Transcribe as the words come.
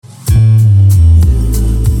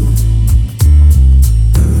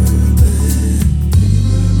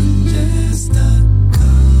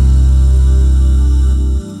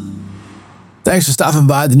Thanks for stopping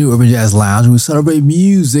by the New Urban Jazz Lounge. We celebrate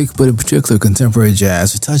music, but in particular contemporary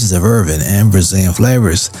jazz with touches of urban and Brazilian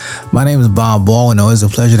flavors. My name is Bob Baldwin. Always a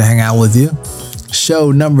pleasure to hang out with you.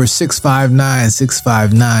 Show number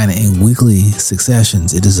 659 in weekly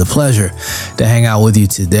successions. It is a pleasure to hang out with you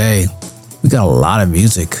today. We got a lot of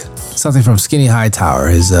music. Something from Skinny Hightower,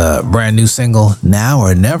 his brand new single, Now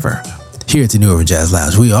or Never. Here at the New Urban Jazz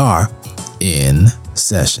Lounge, we are in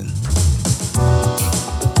session.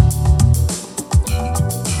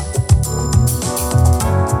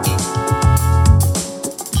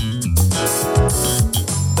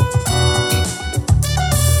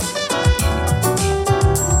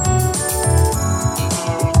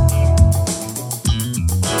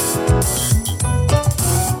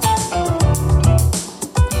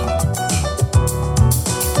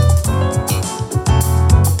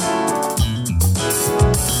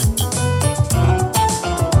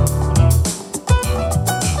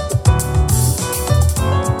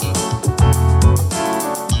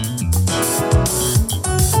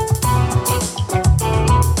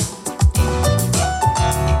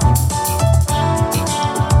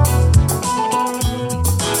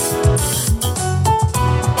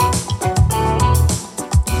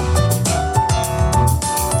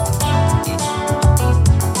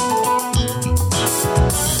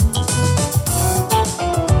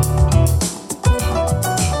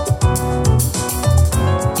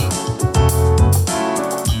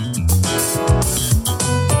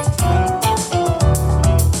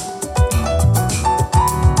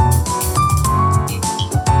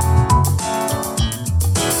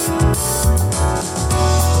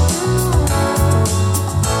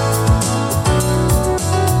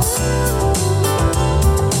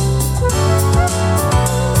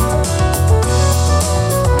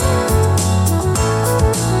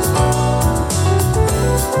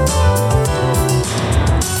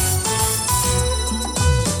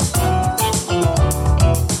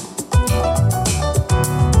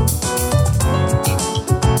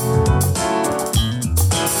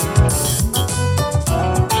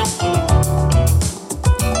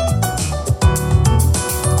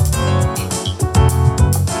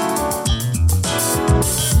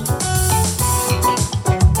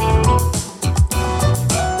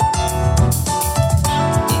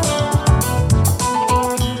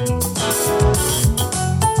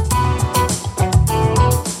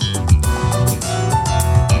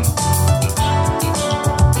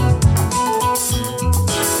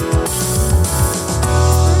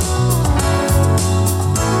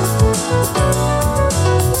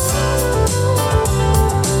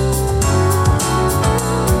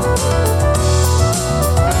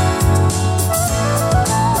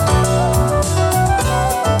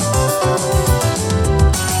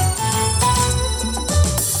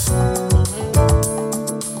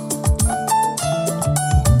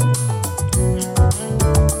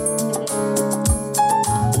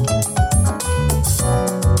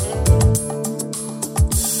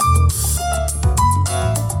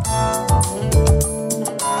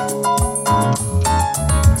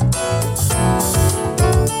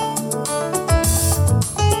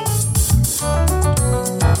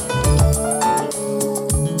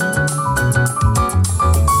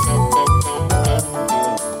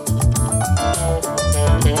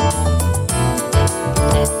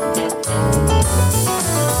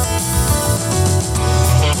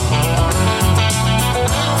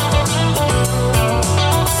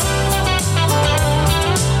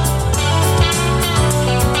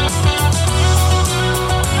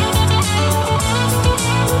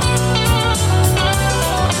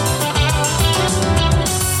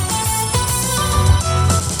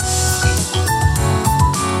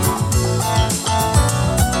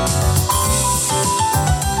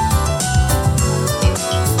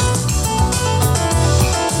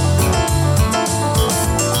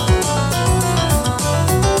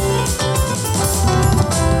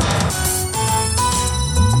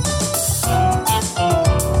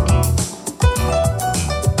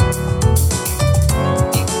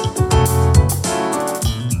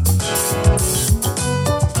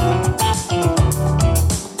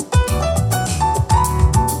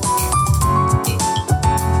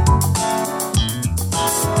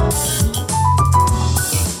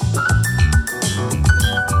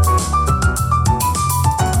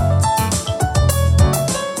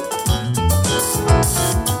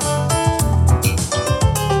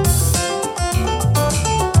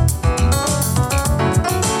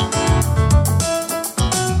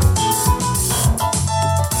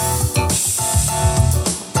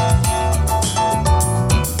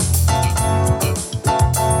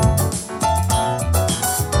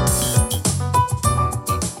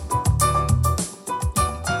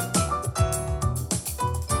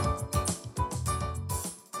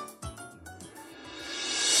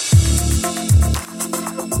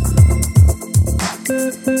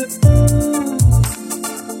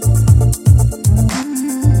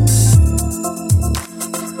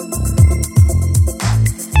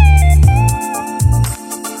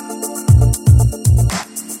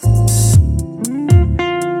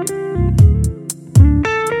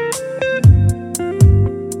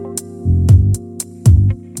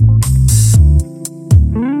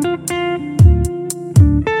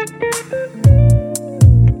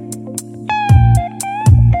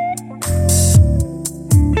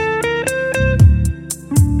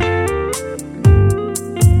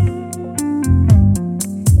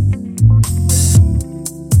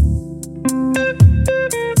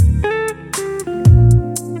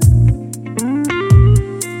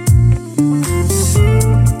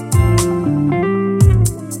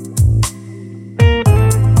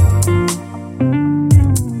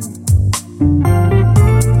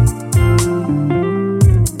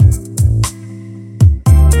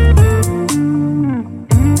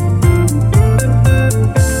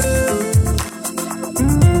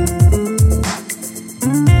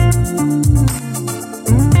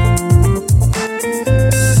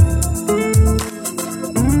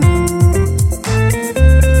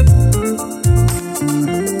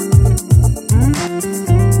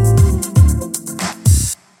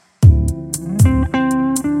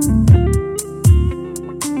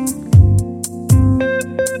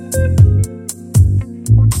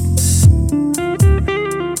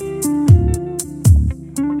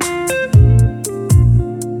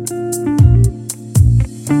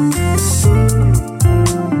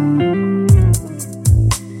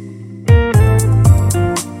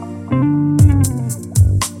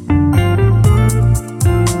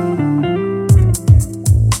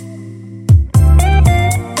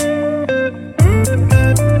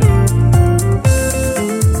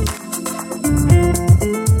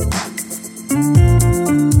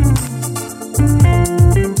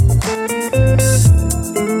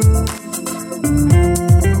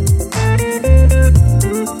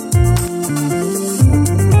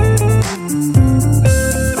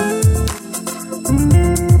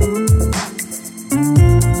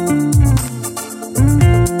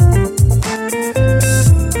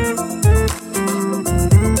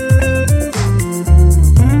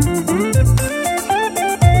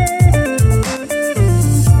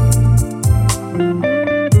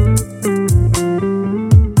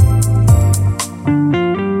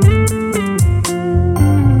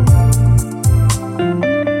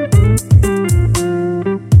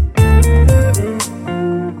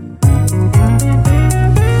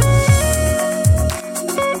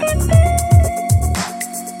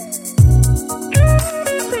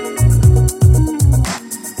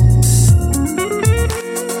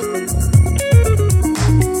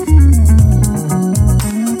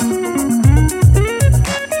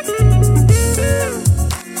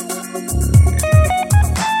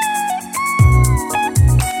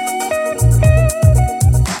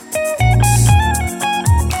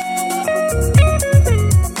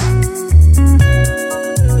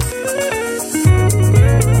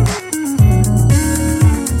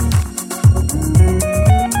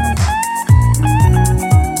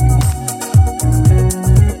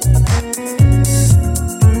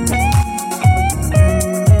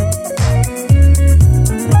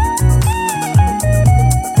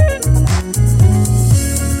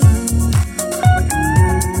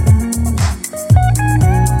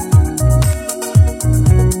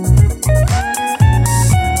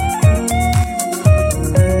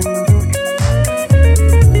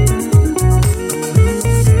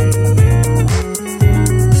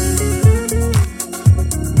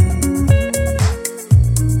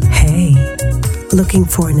 Looking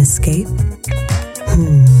for an escape?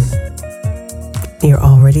 You're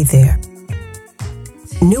already there.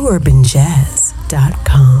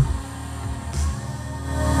 NewUrbanJazz.com.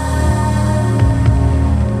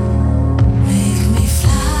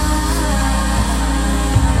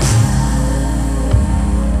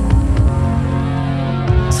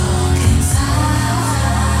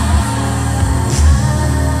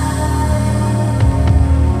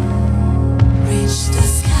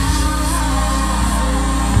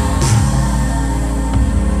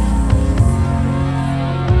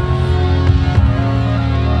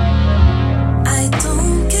 I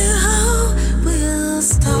don't care.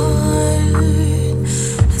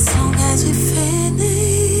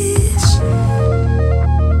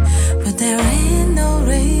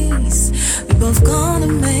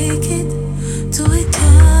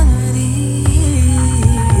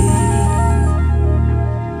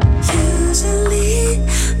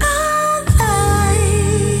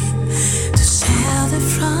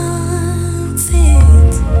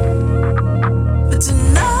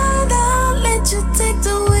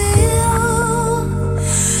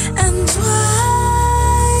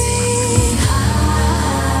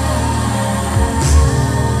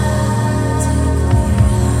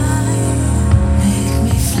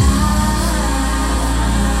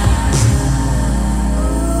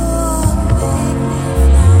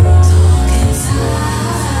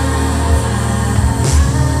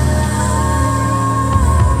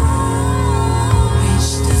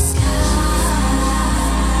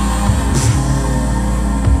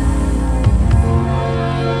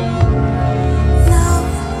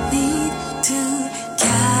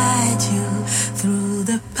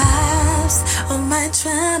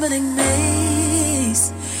 turning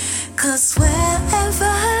maze. 'Cause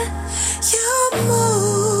wherever you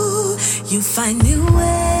move, you find new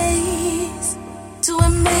ways to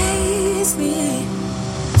amaze me.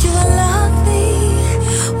 You unlock me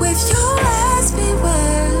with your raspy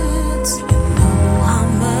words. You know how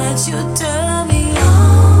much you turn me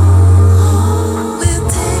on. We're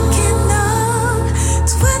taking up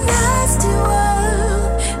to a nasty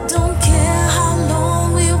world. Don't care how long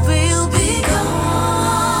we will be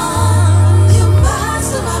gone. You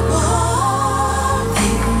master my ball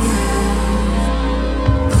finger,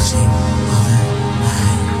 pushing over my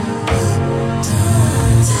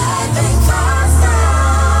buttons. Typing faster,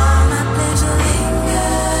 my pleasure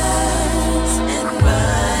lingers and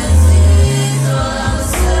rises all of a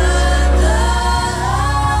sudden.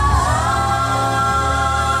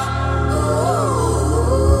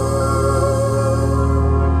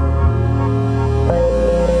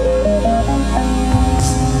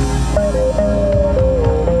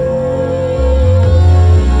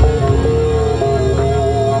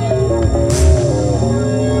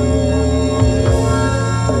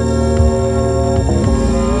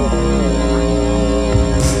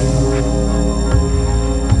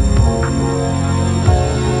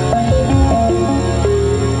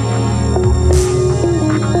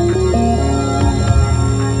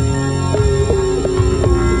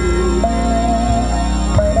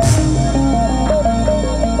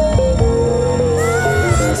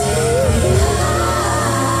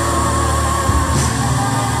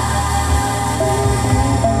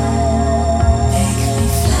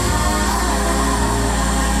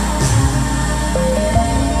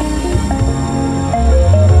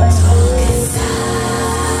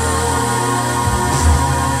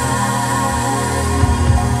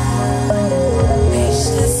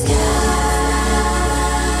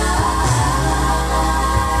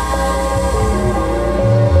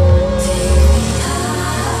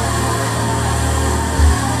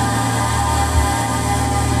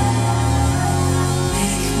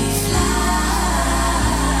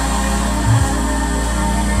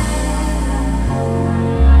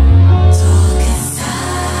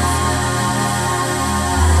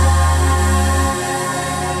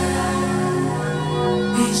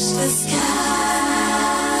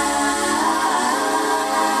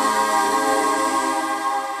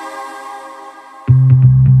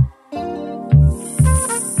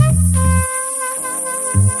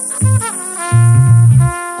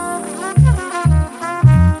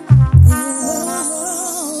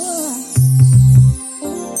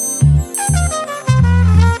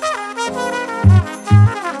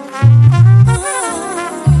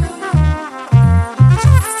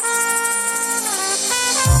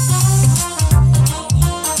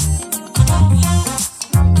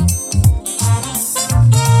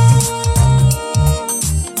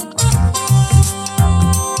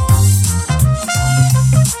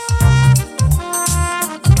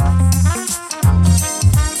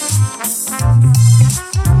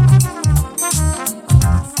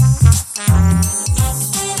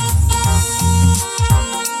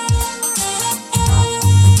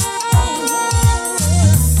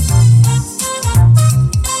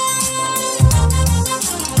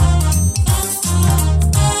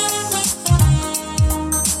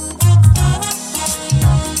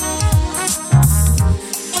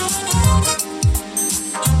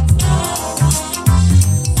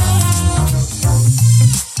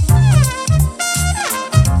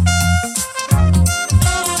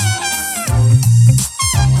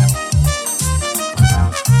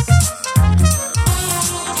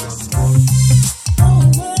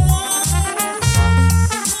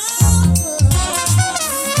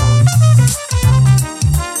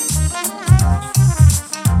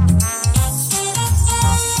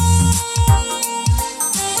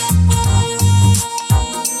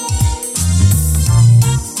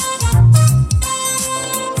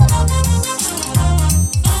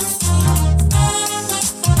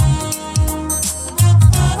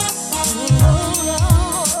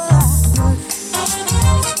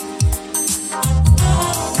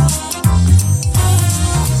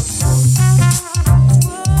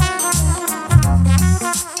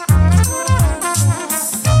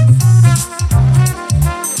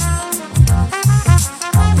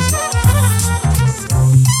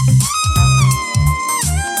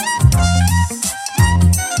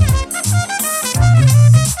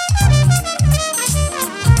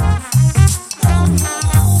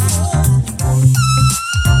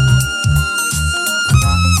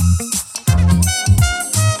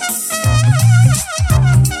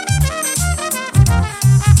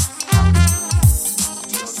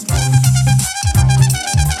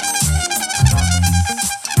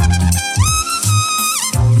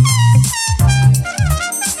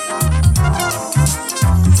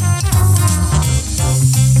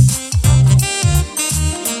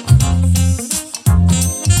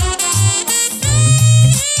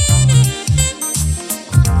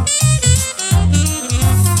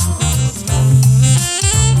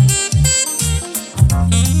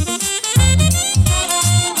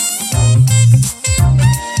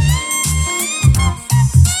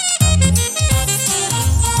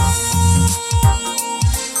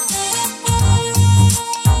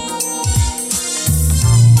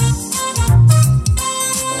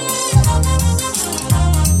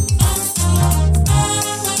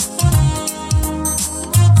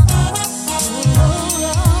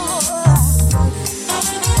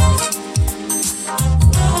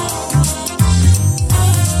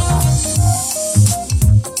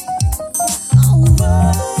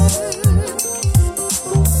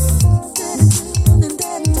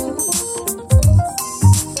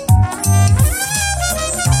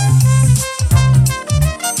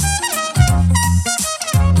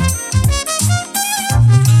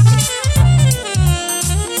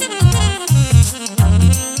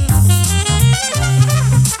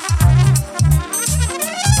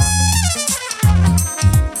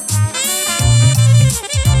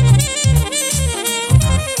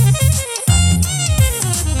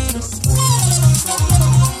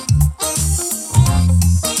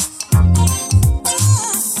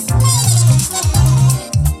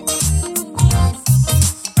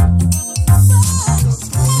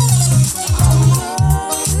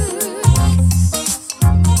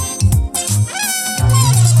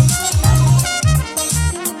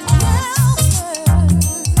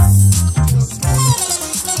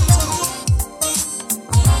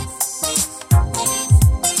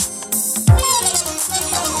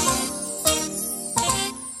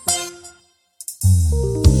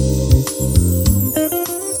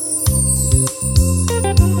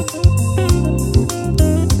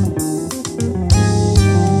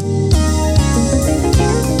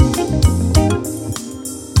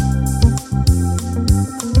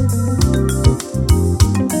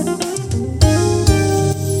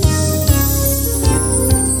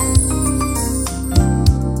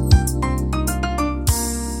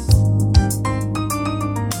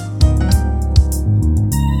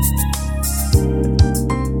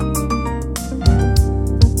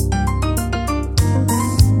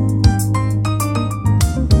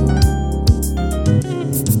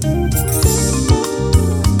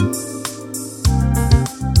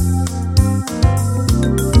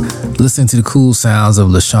 Listening to the cool sounds of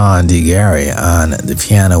LaShawn D. Gary on the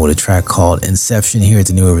piano with a track called Inception here at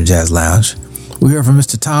the New Urban Jazz Lounge. We heard from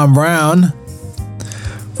Mr. Tom Brown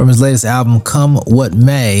from his latest album, Come What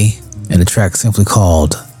May, and the track simply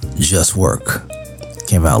called Just Work.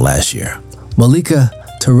 Came out last year. Malika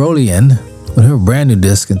Tirolien with her brand new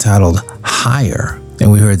disc entitled Higher,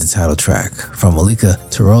 and we heard the title track from Malika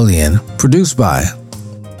Tirolien, produced by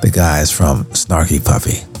the guys from Snarky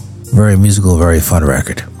Puppy. Very musical, very fun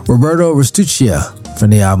record. Roberto Restuccia from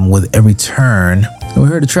the album With Every Turn. And we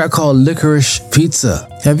heard a track called Licorice Pizza.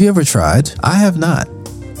 Have you ever tried? I have not.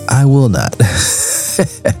 I will not.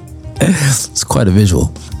 It's quite a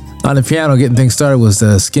visual. On the piano, getting things started was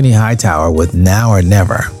Skinny Hightower with Now or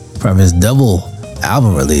Never from his double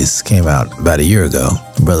album release. Came out about a year ago.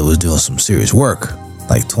 The brother was doing some serious work,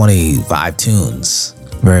 like 25 tunes.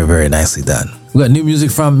 Very, very nicely done. We got new music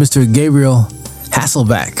from Mr. Gabrial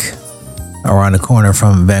Hasselbach around the corner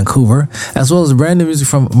from Vancouver, as well as brand new music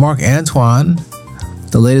from Marc Antoine,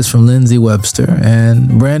 the latest from Lindsay Webster,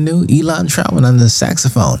 and brand new Elan Trotman on the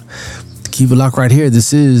saxophone. Keep it locked right here.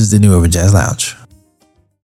 This is the New Urban Jazz Lounge.